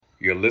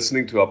You're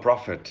listening to Our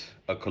Prophet,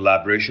 a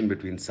collaboration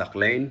between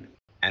Sakhlain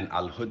and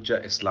Al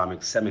Hujjah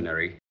Islamic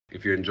Seminary.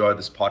 If you enjoy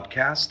this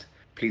podcast,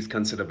 please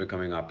consider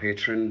becoming our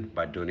patron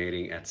by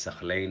donating at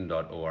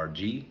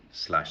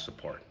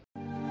sakhlain.org/support.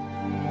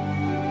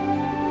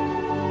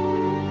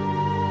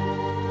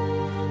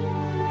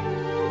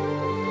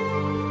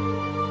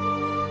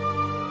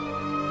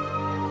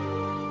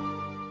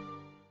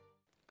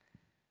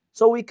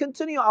 So we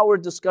continue our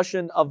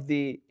discussion of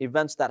the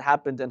events that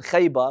happened in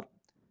Khaybar.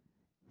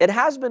 It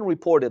has been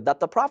reported that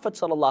the Prophet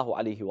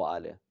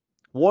ﷺ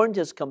warned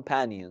his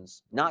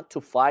companions not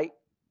to fight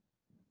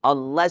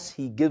unless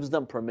he gives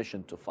them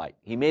permission to fight.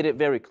 He made it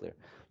very clear.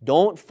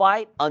 Don't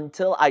fight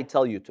until I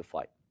tell you to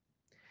fight.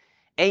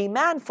 A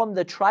man from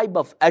the tribe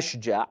of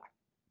Ashja',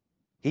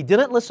 he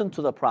didn't listen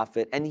to the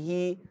Prophet and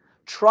he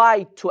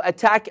tried to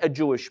attack a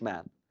Jewish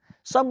man.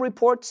 Some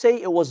reports say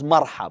it was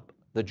Marhab,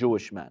 the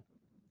Jewish man.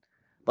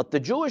 But the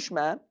Jewish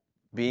man,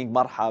 being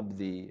Marhab,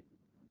 the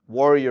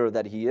warrior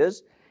that he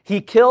is, he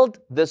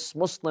killed this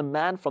Muslim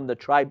man from the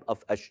tribe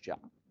of Ashja'.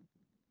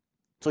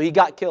 So he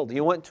got killed.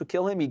 He went to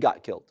kill him, he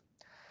got killed.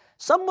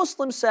 Some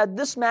Muslims said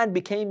this man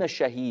became a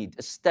shaheed,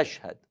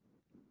 istashhad.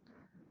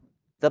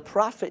 The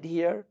Prophet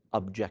here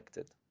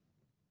objected.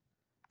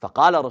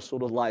 فقال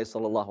رسول الله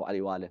صلى الله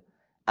عليه وآله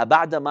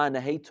أبعد ما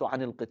نهيت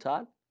عن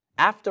القتال.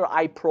 After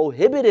I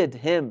prohibited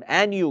him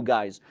and you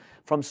guys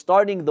from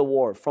starting the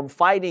war, from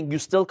fighting, you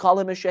still call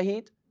him a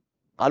shaheed?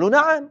 قالوا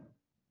نعم.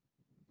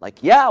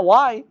 Like, yeah,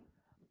 why?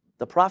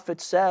 The Prophet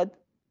said,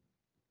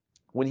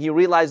 when he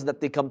realized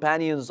that the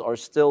companions are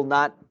still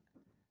not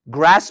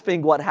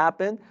grasping what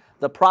happened,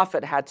 the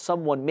Prophet had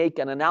someone make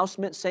an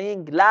announcement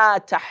saying, لا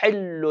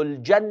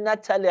تحل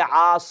الجنة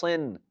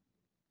لعاصٍ.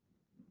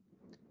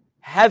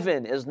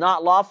 Heaven is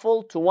not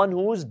lawful to one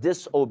who is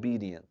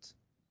disobedient.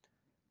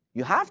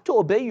 You have to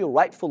obey your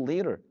rightful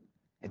leader.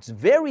 It's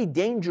very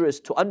dangerous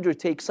to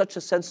undertake such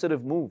a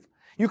sensitive move.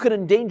 You could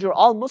endanger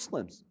all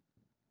Muslims.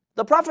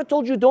 The Prophet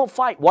told you don't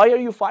fight. Why are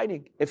you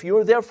fighting? If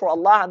you're there for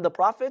Allah and the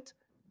Prophet,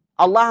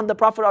 Allah and the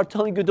Prophet are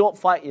telling you don't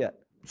fight yet.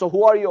 So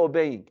who are you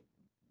obeying?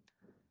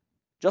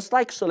 Just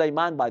like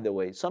Sulaiman, by the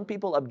way. Some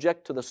people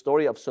object to the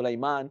story of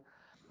Sulaiman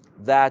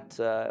that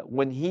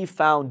when he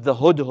found the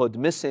hudhud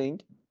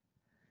missing,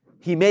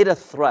 he made a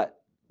threat.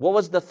 What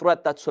was the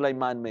threat that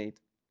Sulaiman made?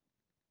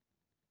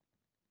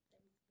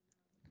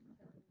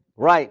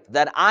 Right,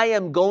 that I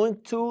am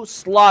going to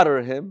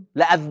slaughter him,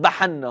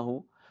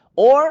 لَأَذْبَحَنَّهُ,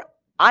 or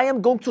I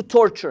am going to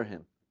torture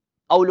him.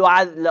 أو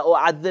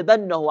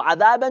لأعذبنه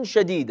عذابا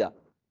شديدا.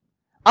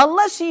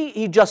 Unless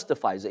he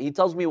justifies it. He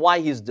tells me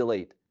why he's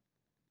delayed.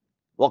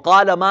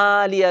 وقال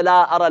ما لي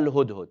لا أرى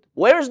الهدهد.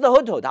 Where's the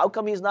hudhud? How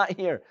come he's not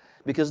here?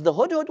 Because the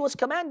hudhud was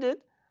commanded,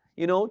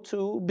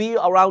 to be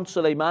around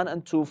Sulaiman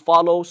and to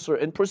follow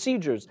certain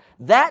procedures.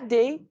 That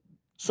day,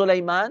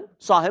 Sulaiman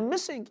saw him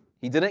missing.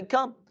 He didn't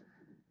come.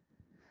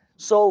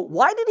 So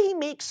why did he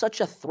make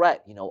such a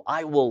threat?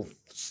 I will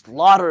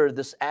slaughter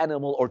this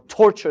animal or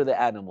torture the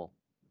animal.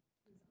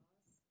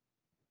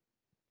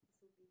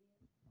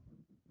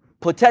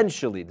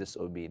 Potentially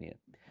disobedient.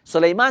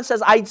 Sulaiman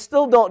says, I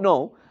still don't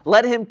know.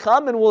 Let him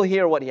come and we'll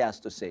hear what he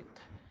has to say.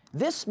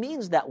 This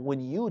means that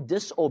when you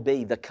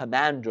disobey the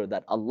commander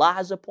that Allah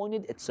has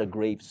appointed, it's a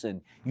grave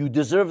sin. You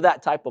deserve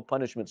that type of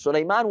punishment.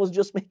 Sulaiman was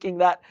just making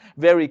that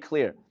very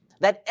clear.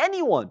 That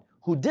anyone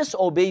who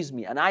disobeys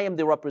me and I am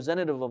the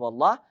representative of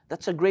Allah,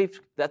 that's a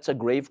grave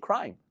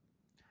crime.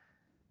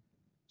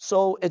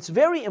 So it's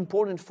very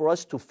important for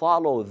us to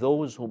follow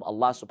those whom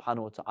Allah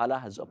subhanahu wa ta'ala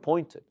has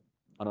appointed.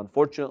 And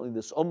unfortunately,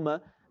 this ummah,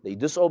 they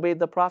disobeyed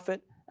the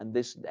Prophet and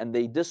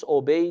they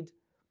disobeyed,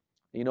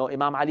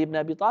 Imam Ali ibn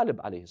Abi Talib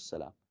alayhi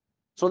salam.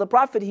 So the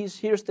Prophet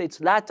here states,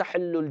 لا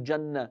تحل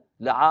الجنة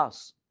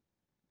لعاص.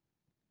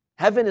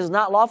 Heaven is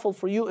not lawful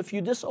for you if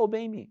you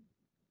disobey me.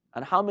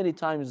 And how many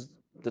times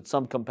did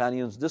some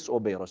companions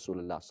disobey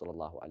Rasulullah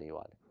sallallahu alayhi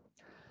wa?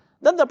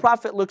 Then the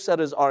Prophet looks at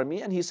his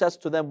army and he says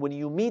to them, when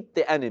you meet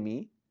the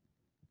enemy,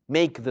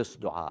 make this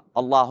dua.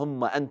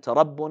 Allahumma anta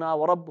rabbuna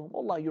wa rabbuhum.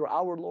 Allah, you're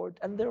our Lord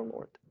and their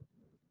Lord.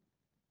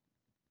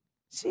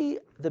 See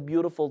the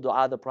beautiful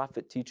dua the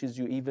Prophet teaches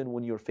you even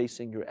when you're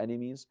facing your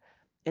enemies.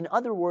 In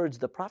other words,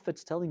 the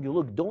Prophet's telling you,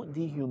 look, don't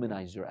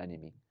dehumanize your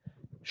enemy.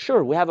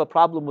 Sure, we have a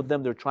problem with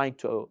them. They're trying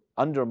to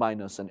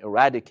undermine us and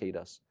eradicate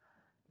us.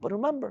 But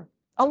remember,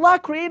 Allah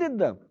created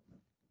them.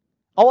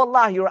 Oh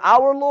Allah, you're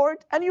our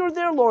Lord and you're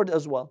their Lord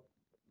as well.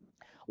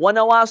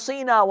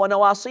 وَنَوَاصِينَا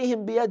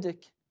وَنَوَاصِيهِمْ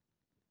بِيَدِكَ.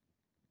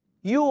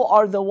 You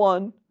are the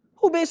one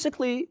who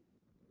basically,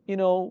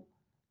 you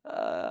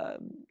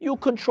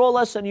control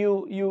us and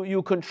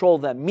you control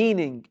them.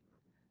 Meaning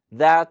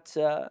that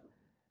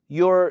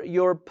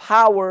your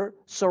power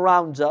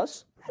surrounds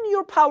us and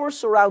your power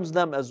surrounds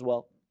them as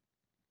well.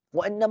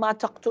 وَإِنَّمَا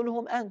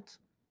تَقْتُلُهُمْ أَنْتَ.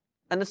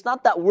 And it's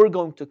not that we're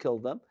going to kill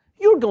them,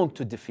 you're going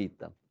to defeat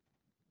them.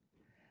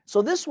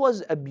 So this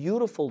was a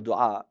beautiful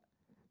dua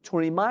to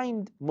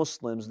remind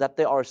Muslims that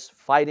they are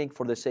fighting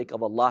for the sake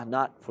of Allah,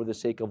 not for the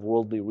sake of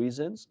worldly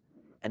reasons.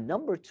 And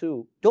number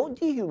two, don't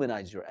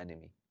dehumanize your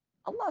enemy.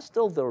 Allah is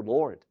still their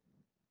Lord.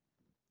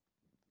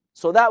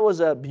 So that was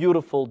a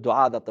beautiful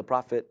dua that the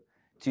Prophet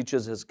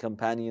teaches his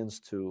companions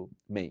to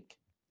make.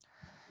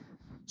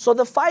 So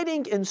the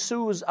fighting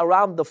ensues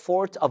around the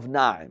fort of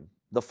Na'im.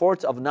 The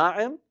fort of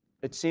Na'im,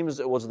 it seems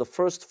it was the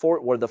first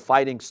fort where the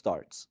fighting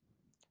starts.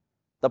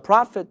 The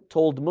Prophet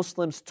told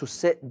Muslims to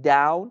sit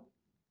down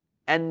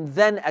and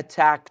then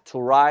attack, to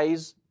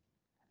rise,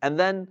 and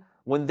then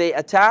when they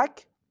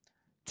attack,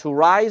 to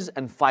rise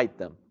and fight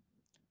them,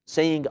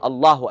 saying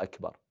Allahu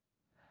Akbar.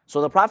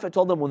 So the Prophet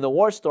told them when the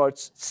war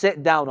starts,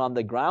 sit down on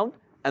the ground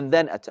and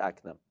then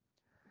attack them.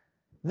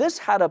 This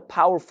had a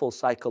powerful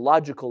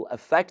psychological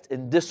effect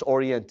in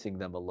disorienting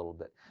them a little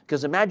bit.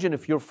 Because imagine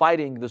if you're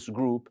fighting this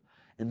group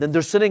and then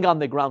they're sitting on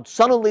the ground,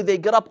 suddenly they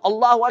get up,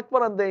 Allahu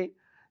Akbar, and they,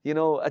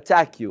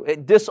 attack you.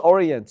 It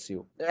disorients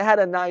you. It had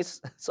a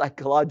nice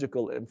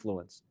psychological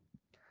influence.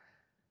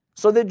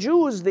 So the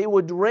Jews, they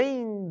would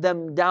rain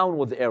them down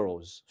with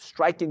arrows,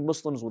 striking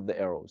Muslims with the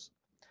arrows.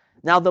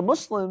 Now the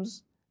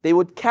Muslims, they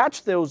would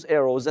catch those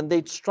arrows and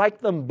they'd strike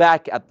them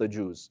back at the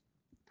Jews.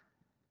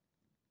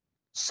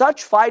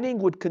 Such fighting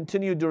would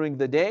continue during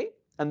the day,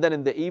 and then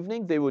in the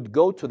evening they would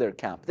go to their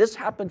camp. This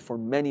happened for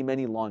many,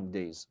 many long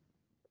days.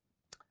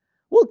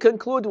 We'll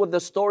conclude with the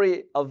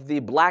story of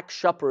the black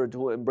shepherd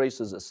who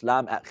embraces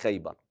Islam at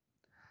Khaybar.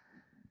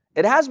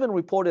 It has been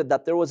reported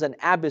that there was an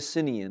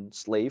Abyssinian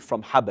slave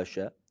from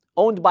Habasha,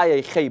 owned by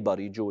a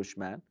Khaybari Jewish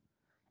man,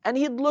 and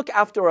he'd look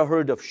after a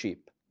herd of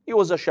sheep. He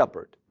was a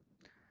shepherd.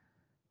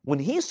 When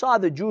he saw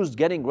the Jews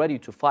getting ready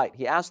to fight,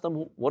 he asked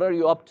them, "What are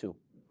you up to?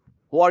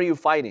 Who are you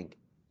fighting?"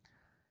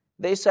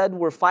 They said,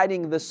 "We're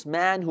fighting this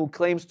man who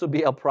claims to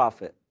be a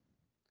prophet."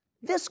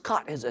 This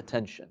caught his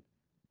attention.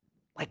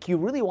 Like he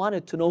really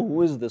wanted to know,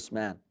 who is this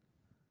man?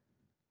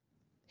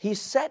 He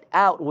set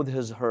out with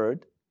his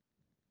herd.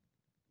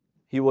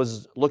 He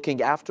was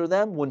looking after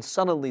them when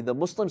suddenly the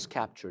Muslims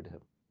captured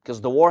him, because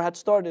the war had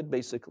started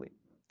basically.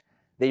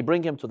 They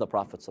bring him to the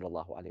Prophet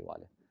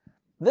ﷺ.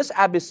 This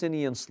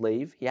Abyssinian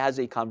slave, he has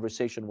a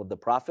conversation with the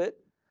Prophet,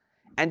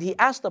 and he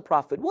asked the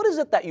Prophet, "What is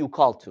it that you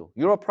call to?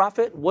 You're a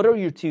prophet, what are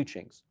your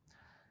teachings?"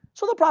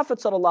 So the Prophet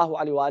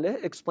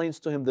ﷺ explains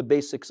to him the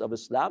basics of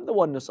Islam, the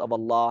oneness of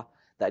Allah,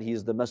 that he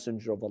is the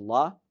messenger of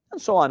Allah, and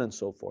so on and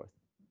so forth.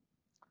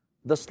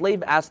 The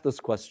slave asked this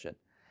question.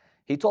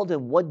 He told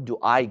him, "What do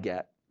I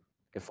get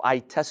if I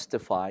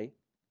testify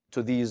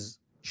to these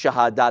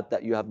shahadat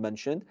that you have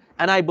mentioned,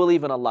 and I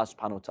believe in Allah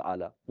subhanahu wa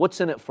ta'ala?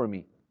 What's in it for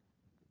me?"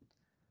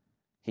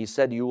 He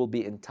said, "You will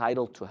be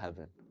entitled to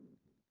heaven."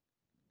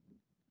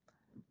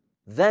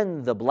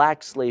 Then the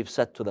black slave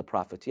said to the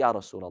Prophet, "Ya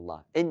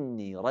Rasulullah,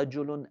 inni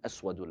rajulun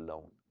aswadul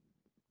lawn."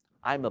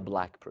 I'm a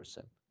black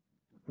person,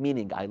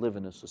 meaning I live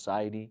in a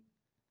society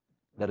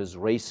that is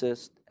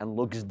racist and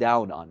looks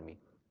down on me.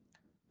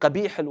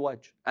 Qabih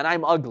al-wajh, and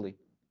I'm ugly.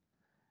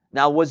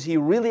 Now, was he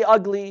really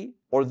ugly,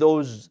 or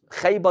those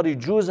Khaybari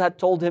Jews had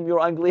told him you're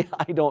ugly?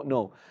 I don't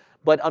know.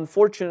 But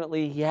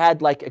unfortunately, he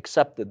had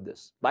accepted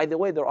this. By the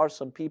way, there are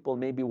some people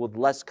maybe with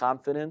less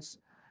confidence.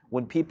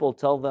 When people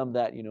tell them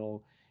that,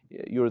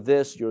 you're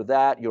this, you're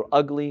that, you're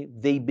ugly,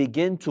 they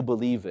begin to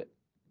believe it.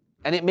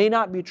 And it may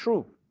not be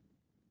true.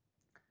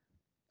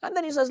 And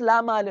then he says,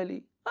 "La mala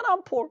li," and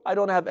I'm poor, I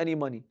don't have any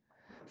money.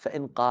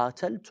 فَإِنْ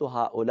قَاتَلْتُ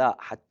هَؤُلَاء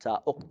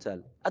حَتَّى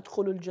أُقْتَلْ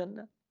أَدْخُلُ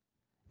الْجَنَّةِ.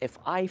 If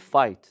I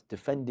fight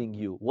defending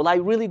you, will I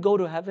really go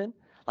to heaven?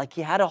 Like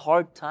he had a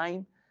hard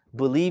time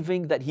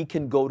believing that he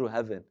can go to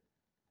heaven.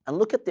 And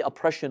look at the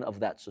oppression of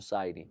that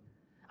society.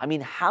 I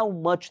mean, how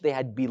much they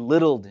had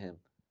belittled him,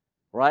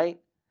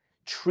 right?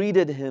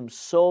 Treated him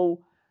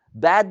so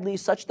badly,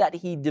 such that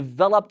he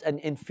developed an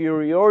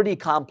inferiority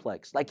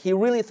complex. Like he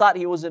really thought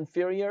he was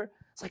inferior.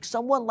 It's like,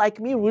 someone like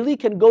me really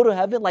can go to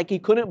heaven? Like he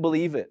couldn't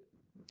believe it.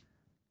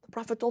 The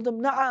Prophet told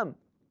him, "Na'am."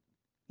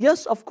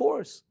 Yes, of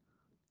course.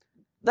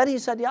 Then he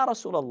said, "Ya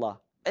Rasulullah,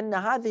 inna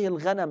hadhihi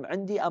al-ghanam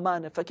indi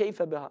amana,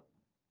 fakayfa biha?"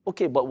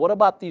 Okay, but what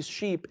about these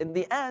sheep? In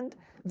the end,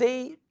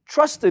 they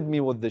trusted me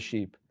with the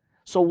sheep.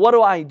 So what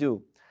do I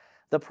do?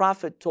 The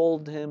Prophet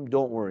told him,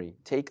 "Don't worry,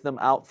 take them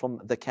out from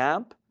the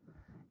camp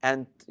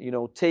and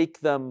take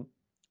them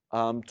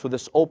to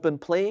this open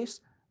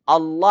place.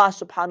 Allah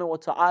subhanahu wa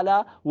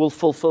ta'ala will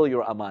fulfill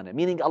your amana."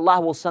 Meaning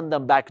Allah will send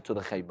them back to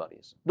the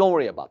Khaybaris. Don't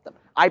worry about them.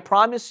 I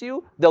promise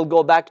you, they'll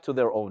go back to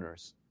their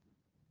owners.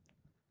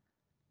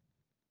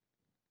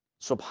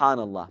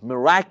 Subhanallah,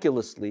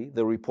 miraculously,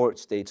 the report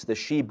states, the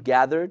sheep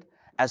gathered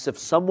as if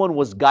someone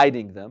was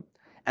guiding them,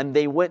 and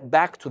they went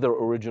back to their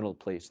original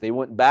place. They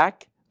went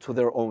back to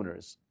their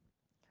owners.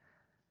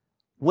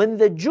 When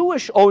the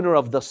Jewish owner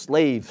of the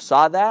slave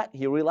saw that,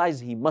 he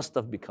realized he must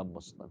have become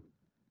Muslim.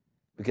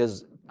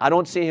 Because I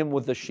don't see him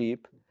with the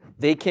sheep.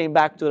 They came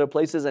back to their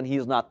places and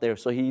he's not there.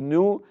 So he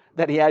knew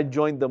that he had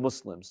joined the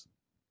Muslims.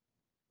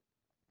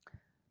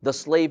 The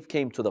slave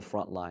came to the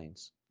front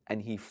lines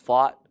and he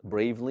fought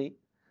bravely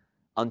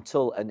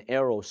until an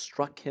arrow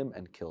struck him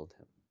and killed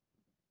him.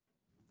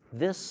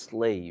 This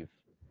slave,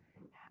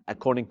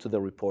 according to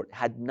the report,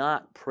 had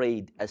not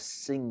prayed a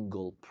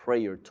single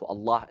prayer to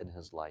Allah in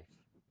his life.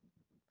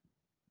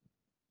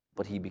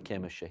 But he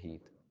became a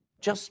shaheed.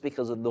 Just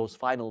because in those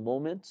final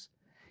moments,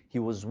 He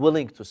was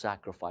willing to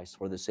sacrifice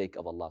for the sake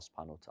of Allah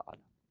subhanahu wa ta'ala.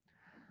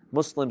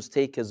 Muslims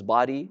take his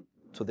body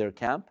to their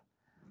camp,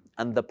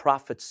 and the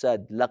Prophet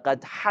said,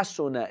 لَقَدْ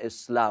حَسُنَ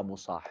إِسْلَامُ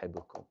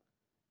صَاحِبُكُمْ.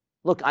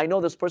 Look, I know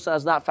this person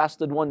has not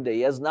fasted one day.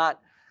 He has not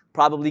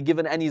probably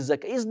given any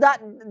zakah. He's not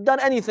done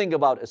anything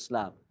about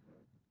Islam.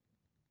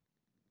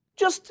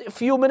 Just a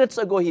few minutes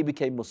ago he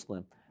became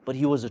Muslim, but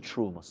he was a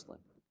true Muslim.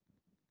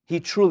 He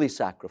truly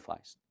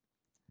sacrificed.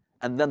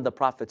 And then the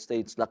Prophet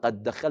states,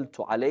 لَقَدْ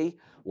دَخَلْتُ عَلَيْهِ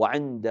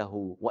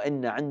وَعِنْدَهُ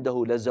وَإِنَّ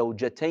عِنْدَهُ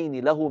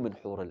لَزَوْجَتَيْنِ لَهُ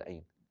مِنْ حُورِ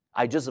الْعِينِ.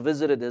 I just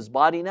visited his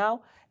body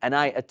now, and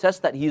I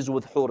attest that he's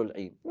with Hur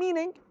al-Ain,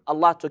 meaning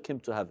Allah took him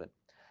to heaven.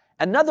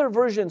 Another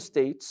version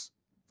states,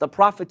 the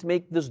Prophet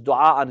made this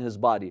dua on his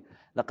body,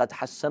 لَقَدْ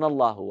حَسَّنَ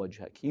اللَّهُ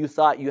وَجْهَكَ. You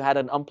thought you had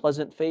an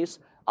unpleasant face,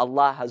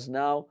 Allah has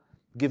now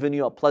given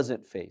you a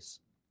pleasant face.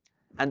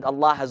 And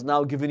Allah has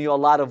now given you a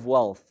lot of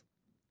wealth.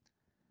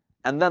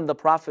 And then the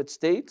Prophet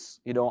states,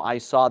 I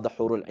saw the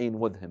Hur al-Ain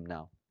with him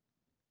now.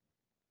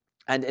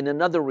 And in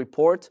another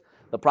report,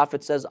 the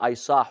Prophet says, I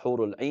saw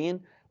Hur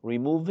al-Ain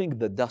removing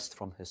the dust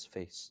from his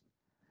face.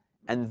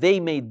 And they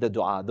made the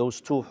dua, those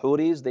two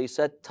huris, they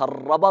said,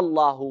 تَرَّبَ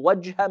اللَّهُ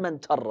وَجْهَ مَنْ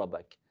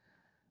تَرَّبَكَ.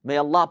 May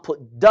Allah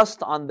put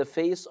dust on the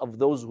face of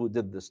those who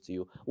did this to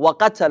you.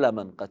 وَقَتَلَ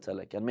مَنْ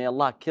قَتَلَكَ. And may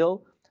Allah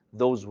kill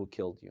those who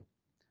killed you.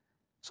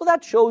 So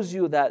that shows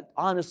you that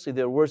honestly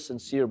there were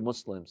sincere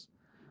Muslims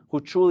who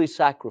truly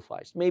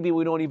sacrificed. Maybe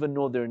we don't even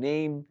know their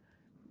name,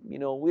 we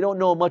don't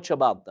know much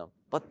about them.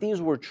 But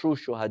these were true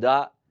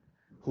shuhada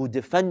who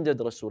defended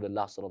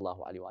Rasulullah sallallahu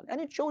alaihi wasallam.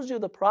 And it shows you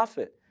the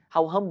Prophet,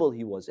 how humble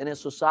he was in a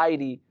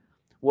society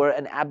where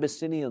an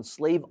Abyssinian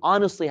slave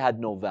honestly had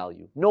no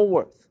value, no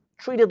worth,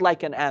 treated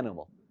like an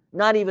animal,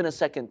 not even a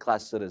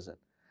second-class citizen,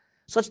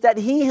 such that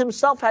he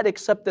himself had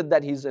accepted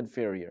that he's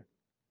inferior.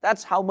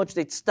 That's how much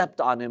they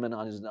stepped on him and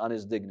on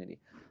his dignity.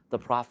 The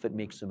Prophet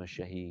makes him a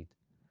shaheed.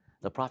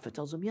 The Prophet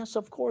tells him, yes,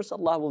 of course,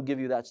 Allah will give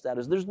you that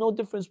status. There's no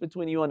difference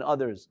between you and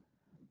others.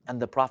 And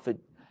the Prophet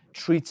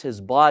treats his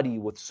body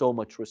with so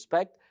much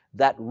respect.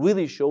 That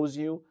really shows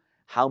you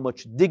how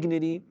much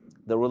dignity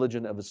the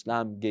religion of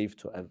Islam gave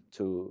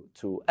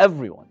to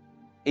everyone,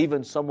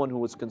 even someone who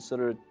was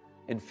considered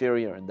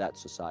inferior in that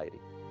society.